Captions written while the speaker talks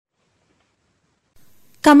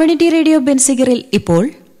Community radio ബെൻസിഗറിൽ ഇപ്പോൾ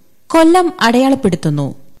കൊല്ലം അടയാളപ്പെടുത്തുന്നു.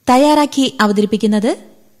 തയ്യാറാക്കി അവതരിപ്പിക്കുന്നത്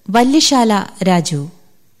വല്യശാല രാജു.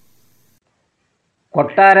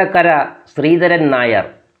 കൊട്ടാരക്കര ശ്രീധരൻ നായർ.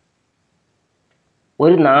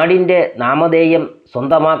 ഒരു നാടിൻ്റെ നാമധേയം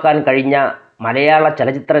സ്വന്തമാക്കാൻ കഴിഞ്ഞ മലയാള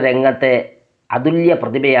ചലച്ചിത്ര രംഗത്തെ അതുല്യ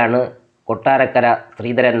പ്രതിഭയാണ് കൊട്ടാരക്കര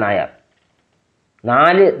ശ്രീധരൻ നായർ.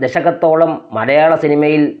 4 ദശകത്തോളം മലയാള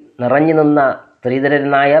സിനിമയിൽ നിറഞ്ഞു നിന്ന ശ്രീധരൻ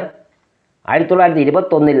നായർ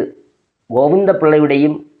 1921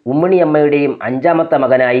 ഗോവിന്ദപിള്ളയുടെയും ഉമ്മിണിയമ്മയുടെയും 5ാമത്തെ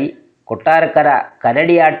മകനായി കൊട്ടാരക്കര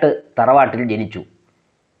കരടിയാട്ട് തറവാട്ടിൽ ജനിച്ചു.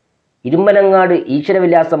 ഇരുമ്പനങ്ങാട്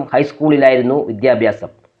ഈശ്വരവിലാസം ഹൈസ്കൂളിലായിരുന്നു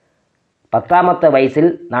വിദ്യാഭ്യാസം. 10ാമത്തെ വയസ്സിൽ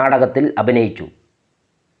നാടകത്തിൽ അഭിനയിച്ചു.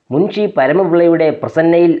 മുൻഷി പരമപിള്ളയുടെ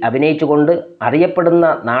പ്രസന്നയിൽ അഭിനയിച്ചുകൊണ്ട് അറിയപ്പെടുന്ന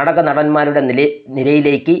നാടക നടന്മാരുടെ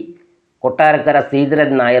നിരയിലേക്ക് കൊട്ടാരക്കര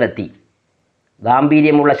ശ്രീധരൻ നായർ എത്തി.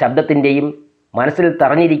 ഗാംഭീര്യമുള്ള ശബ്ദത്തിൻ്റെയും മനസ്സിൽ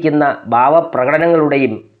തറഞ്ഞിരിക്കുന്ന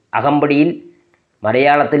ഭാവപ്രകടനങ്ങളുടെയും അകമ്പടിയിൽ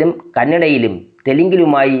മലയാളത്തിലും കന്നഡയിലും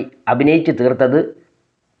തെലുങ്കിലുമായി അഭിനയിച്ചു തീർത്തത്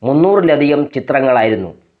 300-ലധികം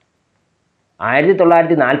ചിത്രങ്ങളായിരുന്നു.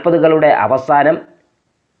 1940കളുടെ അവസാനം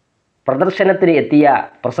പ്രദർശനത്തിന് എത്തിയ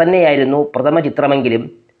പ്രസന്നയായിരുന്നു പ്രഥമ ചിത്രമെങ്കിലും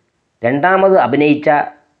രണ്ടാമത് അഭിനയിച്ച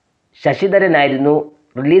ശശിധരനായിരുന്നു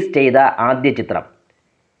റിലീസ് ചെയ്ത ആദ്യ ചിത്രം.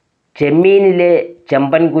 ചെമ്മീനിലെ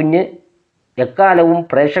ചെമ്പൻ കുഞ്ഞ് എക്കാലവും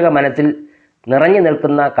പ്രേക്ഷക മനസ്സിൽ നിറഞ്ഞു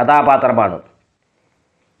നിൽക്കുന്ന കഥാപാത്രമാണ്.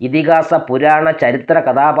 ഇതിഹാസ പുരാണ ചരിത്ര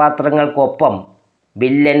കഥാപാത്രങ്ങൾക്കൊപ്പം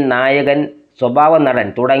വില്ലൻ, നായകൻ, സ്വഭാവ നടൻ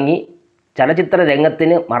തുടങ്ങി ചലച്ചിത്ര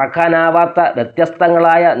രംഗത്തിന് മറക്കാനാവാത്ത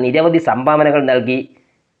വ്യത്യസ്തങ്ങളായ നിരവധി സംഭാവനകൾ നൽകി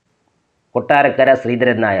കൊട്ടാരക്കര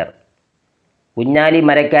ശ്രീധരൻ നായർ. കുഞ്ഞാലി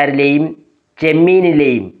മരക്കാരിലെയും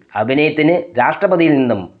ചെമ്മീനിലെയും അഭിനയത്തിന് രാഷ്ട്രപതിയിൽ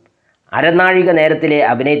നിന്നും, അരനാഴിക നേരത്തിലെ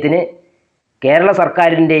അഭിനയത്തിന് കേരള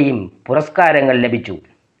സർക്കാരിൻ്റെയും പുരസ്കാരങ്ങൾ ലഭിച്ചു.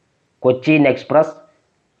 Cochin express,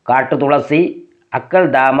 കാട്ടുതുളസി, അക്കൽ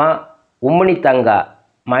ദാമ, ഉമ്മിണിത്തങ്ക,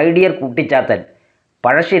 my dear Kuttichathan,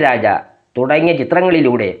 Pazhassiraja തുടങ്ങിയ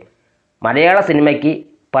ചിത്രങ്ങളിലൂടെ മലയാള സിനിമയ്ക്ക്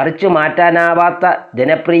പറിച്ചു മാറ്റാനാവാത്ത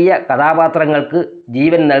ജനപ്രിയ കഥാപാത്രങ്ങൾക്ക്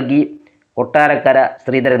ജീവൻ നൽകി കൊട്ടാരക്കര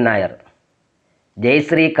ശ്രീധരൻ നായർ.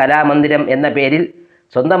 ജയശ്രീ കലാമന്ദിരം എന്ന പേരിൽ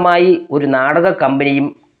സ്വന്തമായി ഒരു നാടക കമ്പനിയും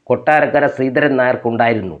കൊട്ടാരക്കര ശ്രീധരൻ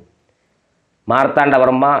നായർക്കുണ്ടായിരുന്നു.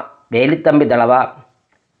 മാർത്താണ്ഡവർമ്മ, വേലിത്തമ്പി ദളവ,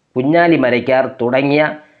 കുഞ്ഞാലി മരയ്ക്കാർ തുടങ്ങിയ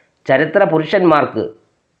ചരിത്ര പുരുഷന്മാർക്ക്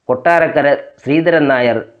കൊട്ടാരക്കര ശ്രീധരൻ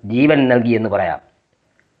നായർ ജീവൻ നൽകിയെന്ന് പറയാം.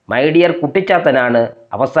 മൈ ഡിയർ കുട്ടിച്ചാത്തനാണ്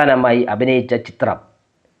അവസാനമായി അഭിനയിച്ച ചിത്രം.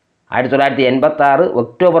 1986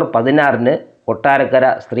 ഒക്ടോബർ 16 കൊട്ടാരക്കര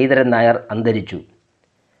ശ്രീധരൻ നായർ അന്തരിച്ചു.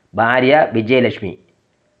 ഭാര്യ വിജയലക്ഷ്മി.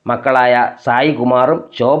 മക്കളായ സായികുമാറും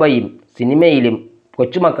ശോഭയും സിനിമയിലും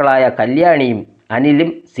കൊച്ചുമക്കളായ കല്യാണിയും അനിലും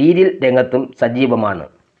സീരിയൽ രംഗത്തും സജീവമാണ്.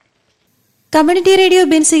 കമ്മ്യൂണിറ്റി റേഡിയോ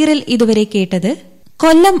ബെൻസിഗറിൽ ഇതുവരെ കേട്ടത്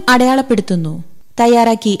കൊല്ലം അടയാളപ്പെടുത്തുന്നു.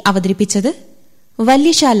 തയ്യാറാക്കി അവതരിപ്പിച്ചത്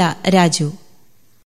വല്യശാല രാജു.